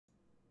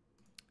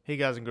Hey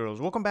guys and girls,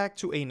 welcome back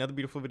to another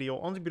beautiful video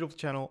on this beautiful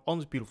channel on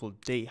this beautiful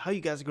day. How you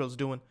guys and girls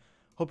doing?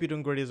 Hope you're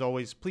doing great as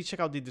always. Please check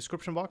out the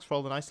description box for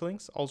all the nice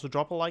links. Also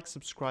drop a like,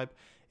 subscribe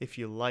if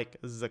you like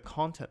the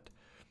content.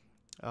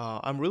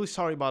 I'm really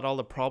sorry about all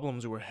the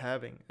problems we're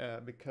having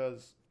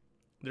because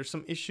there's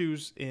some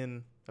issues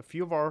in a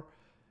few of our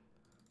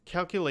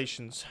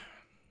calculations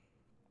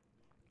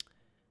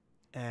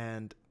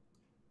and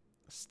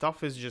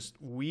stuff is just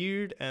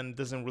weird and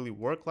doesn't really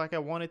work like I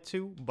want it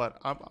to, but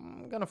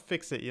I'm gonna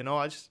fix it, you know.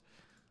 what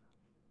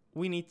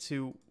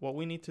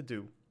we need to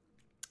do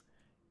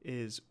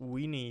is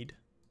we need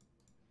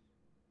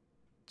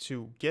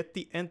to get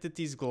the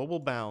entity's global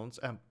bounds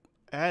and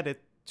add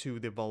it to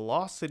the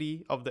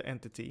velocity of the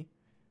entity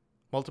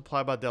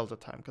multiplied by delta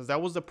time, because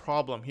that was the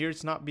problem here.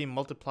 It's not being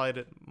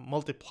multiplied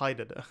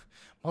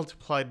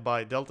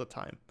by delta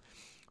time,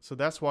 so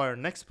that's why our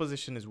next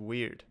position is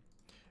weird.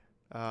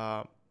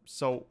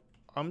 So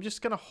I'm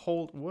just gonna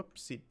hold,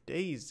 whoopsie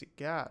daisy,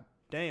 god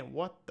damn,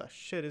 what the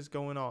shit is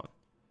going on?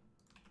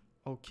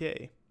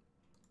 Okay,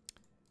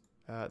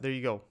 there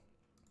you go.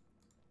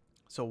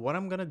 So what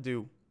I'm gonna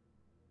do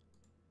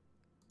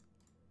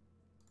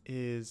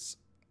is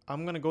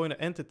I'm gonna go into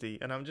entity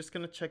and I'm just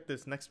gonna check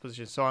this next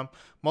position. So I'm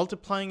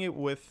multiplying it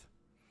with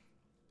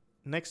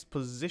next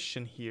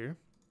position here.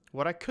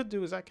 What I could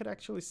do is I could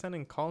actually send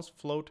in const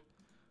float.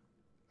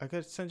 I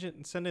could send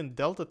in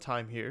delta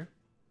time here.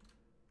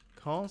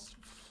 Const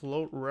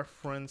float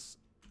reference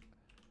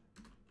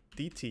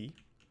dt.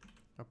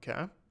 Okay,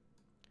 so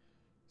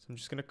I'm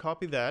just gonna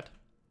copy that,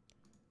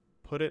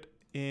 put it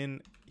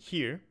in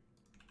here,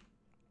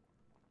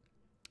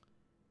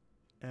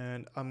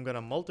 and I'm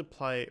gonna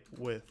multiply it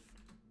with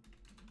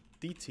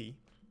dt,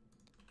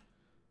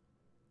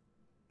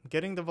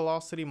 getting the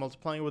velocity,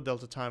 multiplying it with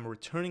delta time,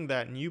 returning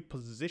that new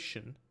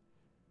position,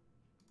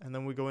 and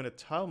then we go into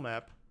tile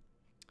map.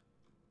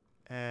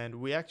 And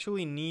we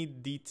actually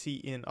need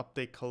DT in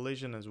update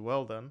collision as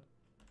well then.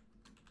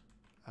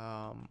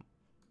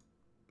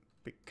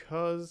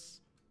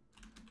 Because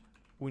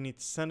we need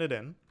to send it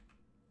in.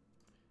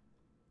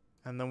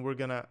 And then we're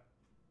gonna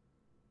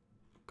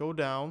go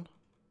down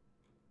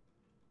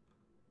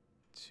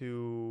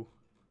to...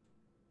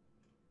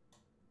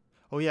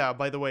 Oh yeah,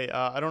 by the way,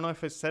 I don't know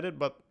if I said it,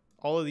 but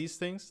all of these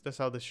things, that's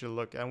how this should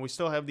look. And we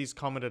still have these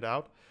commented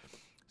out.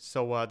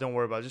 So don't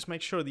worry about it. Just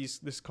make sure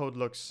this code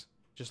looks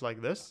just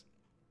like this.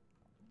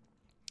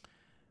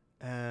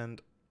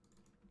 And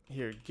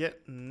here,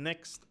 get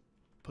next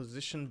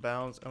position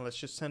bounds, and let's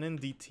just send in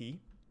DT.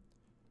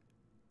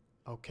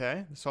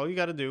 Okay, that's all you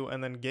got to do.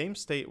 And then game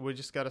state, we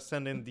just got to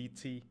send in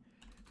DT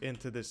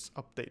into this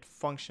update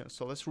function.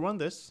 So let's run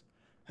this.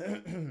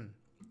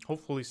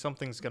 Hopefully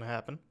something's going to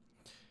happen.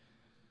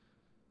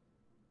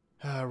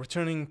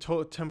 Returning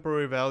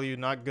temporary value,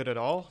 not good at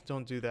all.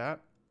 Don't do that.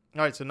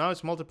 All right, so now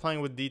it's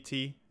multiplying with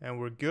DT, and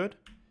we're good.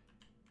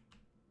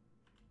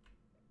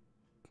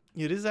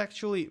 It is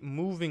actually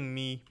moving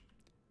me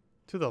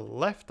to the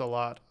left a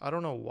lot. I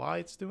don't know why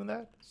it's doing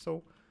that.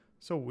 So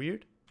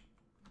weird.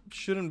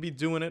 Shouldn't be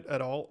doing it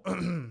at all.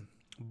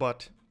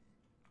 but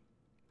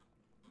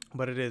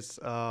it is.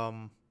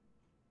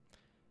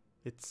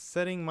 It's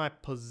setting my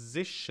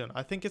position.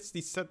 I think it's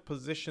the set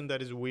position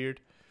that is weird.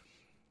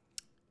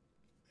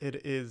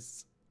 It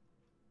is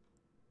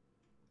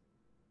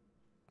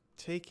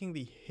taking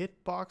the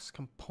hitbox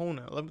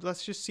component.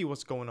 Let's just see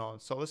what's going on.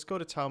 So let's go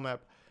to tile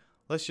map.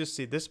 Let's just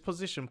see this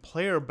position,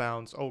 player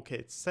bounds. Okay,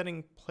 it's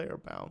setting player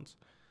bounds.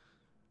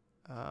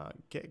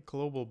 Get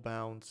global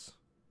bounds.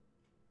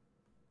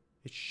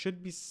 It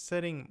should be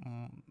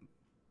setting...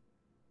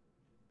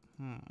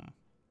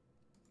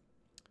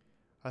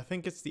 I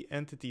think it's the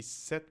entity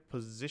set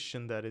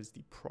position that is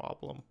the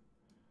problem.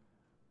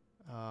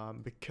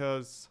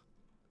 Because...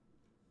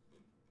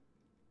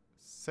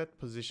 set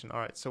position.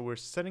 Alright, so we're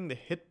setting the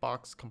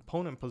hitbox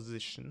component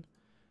position.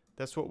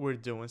 That's what we're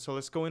doing. So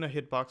let's go in a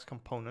hitbox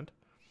component.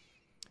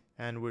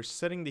 And we're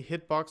setting the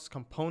hitbox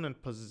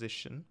component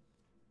position.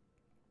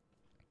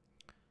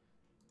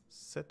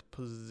 Set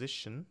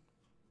position.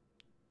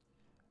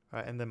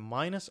 Alright, and then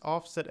minus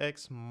offset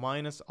x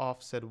minus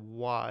offset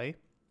y.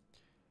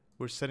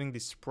 We're setting the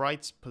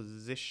sprite's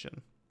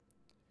position.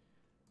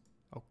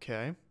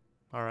 Okay.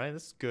 Alright,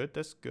 that's good.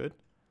 That's good.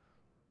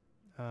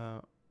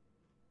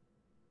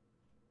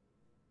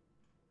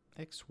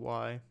 X,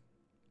 Y.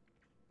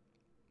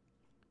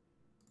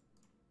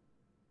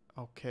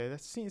 Okay, it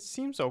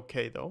seems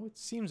okay though. It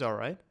seems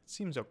alright. It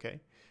seems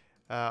okay.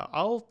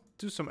 I'll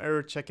do some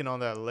error checking on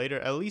that later.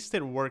 At least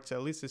it works.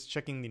 At least it's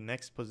checking the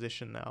next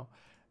position now,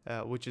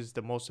 which is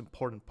the most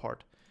important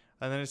part.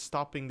 And then it's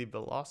stopping the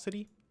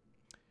velocity,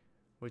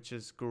 which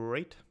is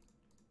great.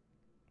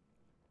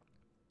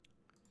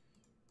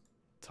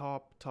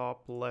 Top,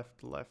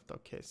 left.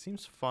 Okay,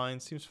 seems fine.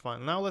 Seems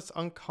fine. Now let's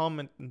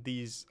uncomment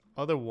these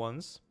other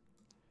ones.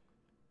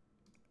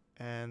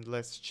 And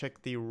let's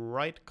check the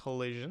right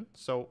collision.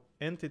 So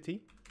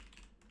entity,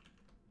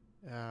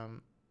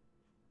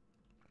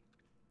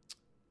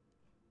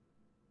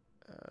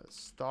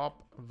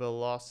 stop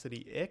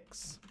velocity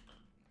x,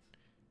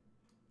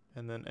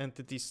 And then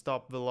entity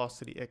stop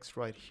velocity X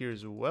right here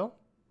as well.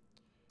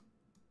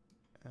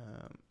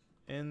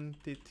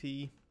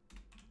 Entity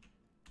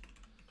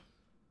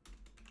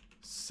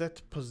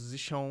set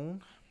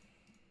position,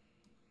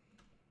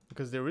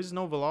 because there is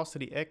no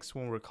velocity X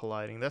when we're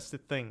colliding. That's the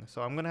thing.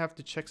 So I'm gonna have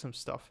to check some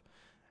stuff.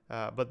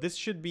 But this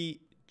should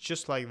be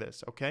just like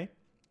this, okay?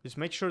 Just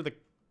make sure the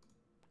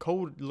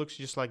code looks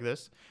just like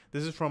this.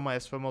 This is from my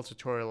SFML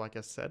tutorial, like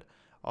I said,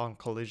 on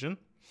collision.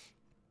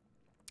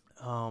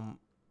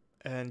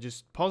 And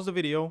just pause the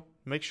video,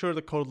 make sure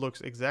the code looks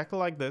exactly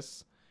like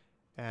this.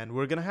 And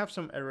we're gonna have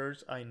some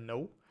errors, I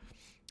know,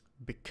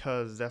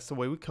 because that's the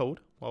way we code.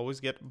 We always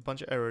get a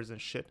bunch of errors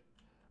and shit.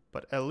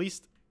 But at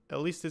least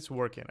it's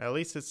working. At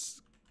least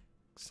it's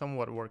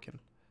somewhat working.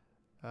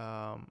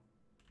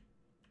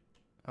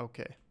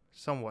 Okay,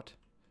 somewhat.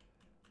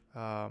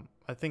 I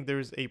think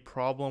there's a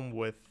problem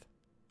with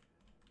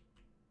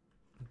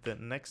the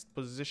next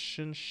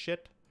position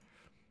shit.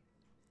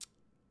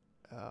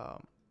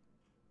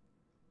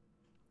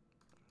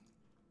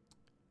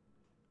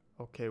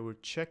 Okay, we're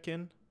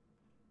checking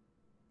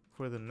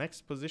for the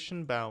next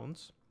position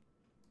bounds.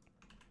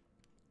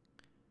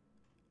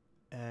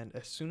 And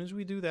as soon as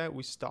we do that,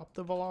 we stop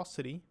the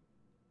velocity.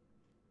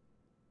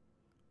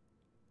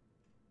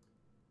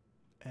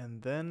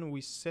 And then we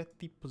set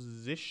the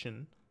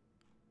position.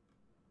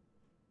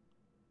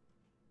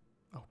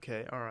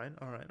 Okay,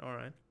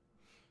 alright.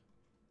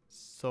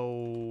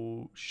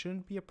 So,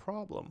 shouldn't be a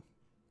problem.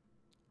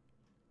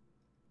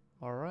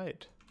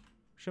 Alright.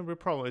 Shouldn't be a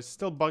problem. It's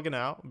still bugging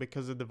out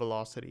because of the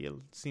velocity, it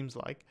seems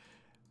like,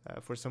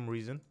 for some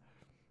reason.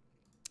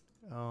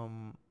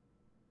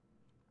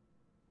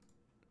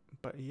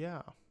 But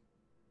yeah.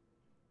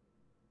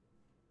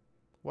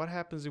 What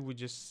happens if we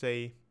just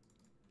say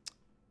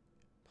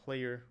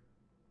player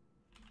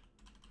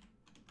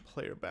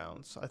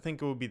bounds? I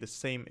think it would be the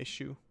same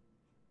issue.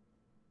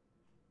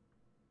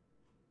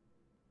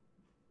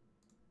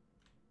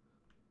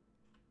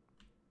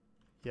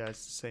 Yeah,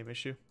 it's the same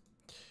issue.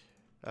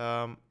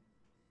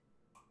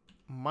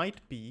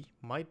 Might be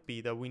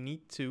that we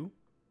need to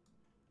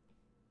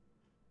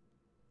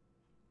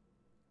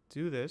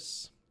do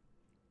this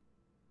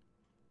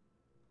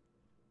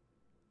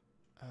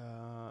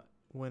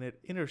when it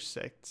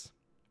intersects.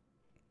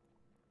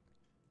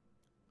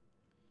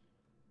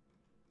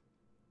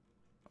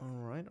 All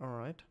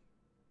right.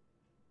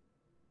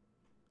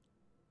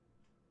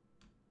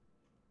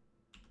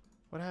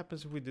 What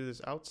happens if we do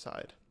this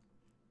outside?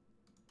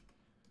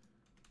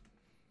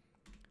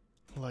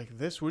 Like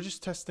this, we're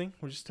just testing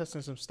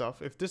some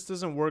stuff. If this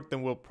doesn't work,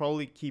 then we'll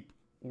probably keep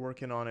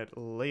working on it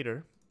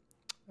later.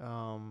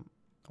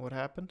 What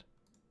happened?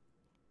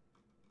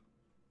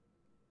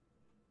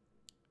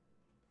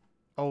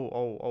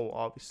 Oh,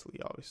 obviously,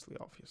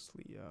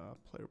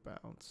 player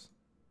bounds.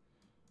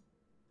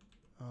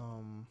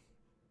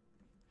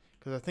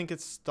 Because I think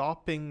it's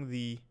stopping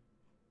the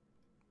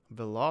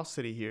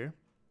velocity here.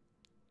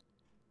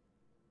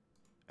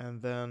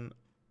 And then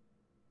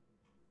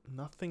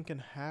nothing can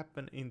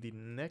happen in the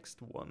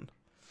next one.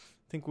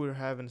 I think we're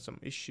having some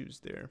issues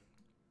there.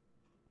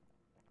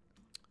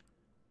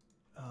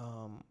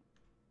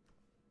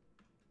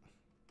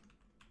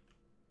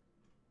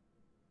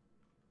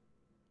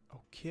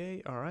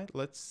 Okay, all right,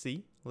 let's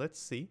see.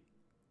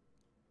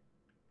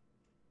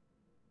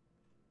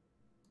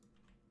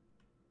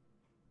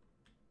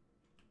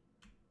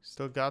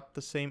 Still got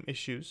the same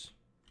issues.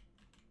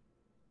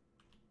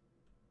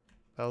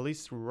 At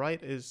least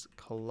right is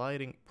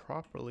colliding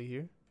properly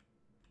here.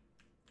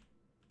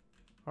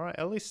 All right,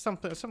 at least some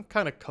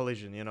kind of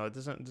collision, you know. It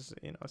doesn't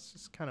you know, it's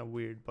just kind of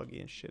weird,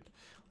 buggy and shit.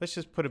 Let's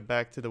just put it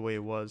back to the way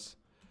it was.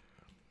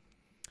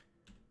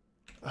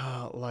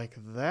 Like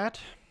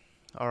that.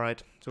 All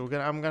right, so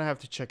I'm gonna have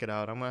to check it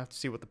out. I'm gonna have to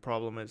see what the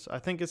problem is. I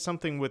think it's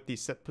something with the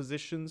set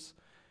positions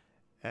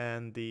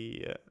and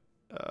the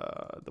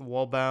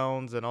wall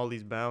bounds and all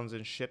these bounds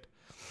and shit.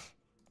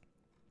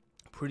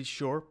 Pretty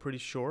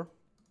sure.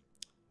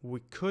 We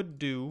could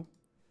do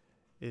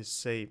is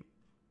say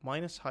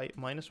minus height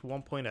minus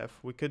 1.f.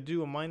 We could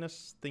do a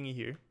minus thingy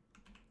here.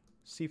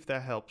 See if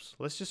that helps.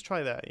 Let's just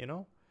try that, you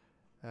know,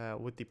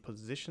 with the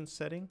position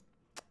setting,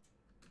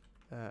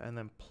 and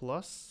then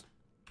plus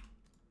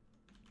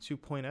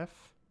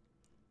 2.f.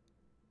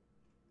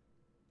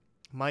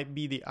 Might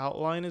be the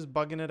outline is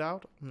bugging it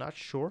out. I'm not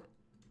sure.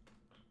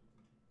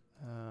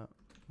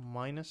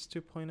 Minus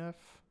 2.f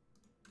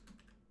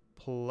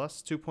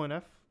plus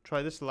 2.f.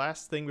 Try this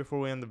last thing before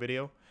we end the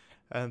video,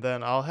 and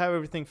then I'll have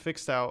everything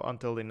fixed out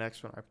until the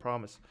next one, I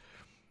promise.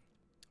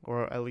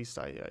 Or at least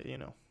you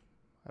know,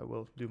 I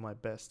will do my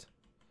best.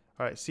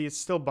 All right, see, it's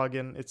still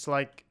bugging. It's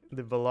like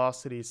the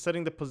velocity is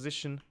setting the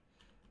position,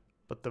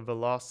 but the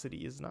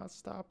velocity is not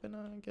stopping.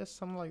 I guess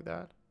something like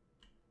that.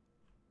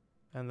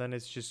 And then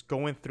it's just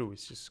going through.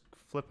 It's just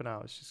flipping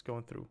out. It's just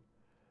going through.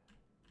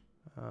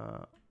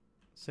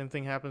 Same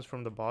thing happens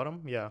from the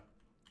bottom. Yeah,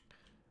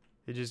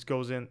 it just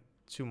goes in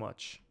too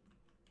much.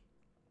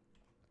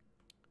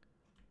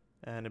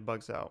 And it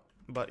bugs out.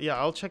 But yeah,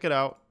 I'll check it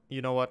out.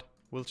 You know what?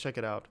 We'll check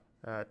it out.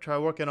 Try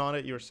working on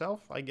it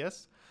yourself, I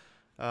guess.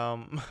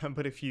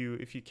 But if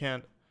you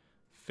can't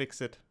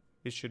fix it,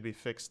 it should be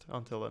fixed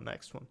until the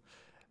next one.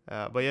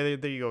 But yeah,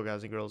 there you go,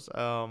 guys and girls.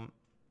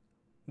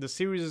 The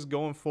series is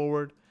going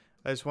forward.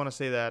 I just want to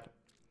say that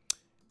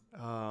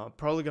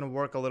probably gonna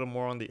work a little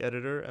more on the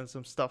editor and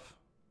some stuff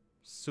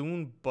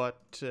soon,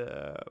 but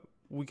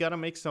we gotta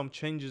make some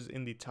changes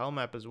in the tile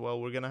map as well.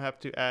 We're gonna have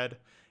to add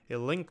a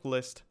linked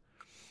list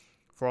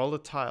for all the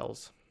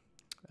tiles,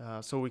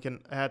 so we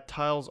can add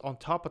tiles on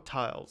top of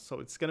tiles. So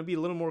it's gonna be a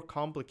little more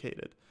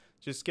complicated.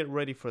 Just get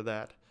ready for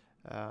that.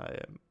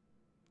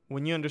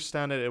 When you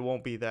understand it, it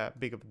won't be that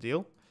big of a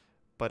deal,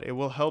 but it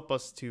will help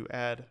us to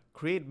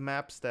create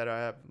maps that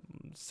have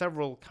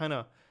several kind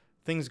of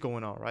things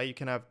going on, right? You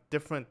can have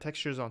different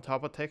textures on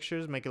top of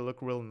textures, make it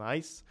look real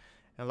nice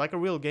and like a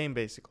real game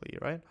basically,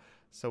 right?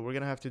 So we're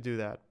gonna have to do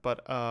that.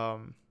 But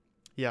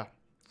yeah,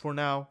 for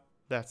now,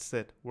 that's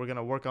it. We're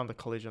gonna work on the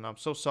collision. I'm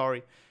so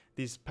sorry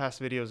these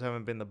past videos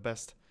haven't been the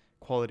best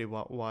quality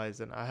wise,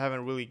 and I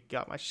haven't really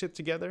got my shit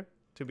together,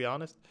 to be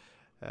honest,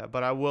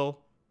 but I will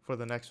for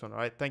the next one. All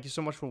right, thank you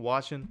so much for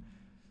watching.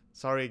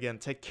 Sorry again,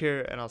 take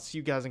care, and I'll see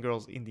you guys and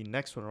girls in the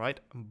next one. All right,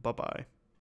 bye bye.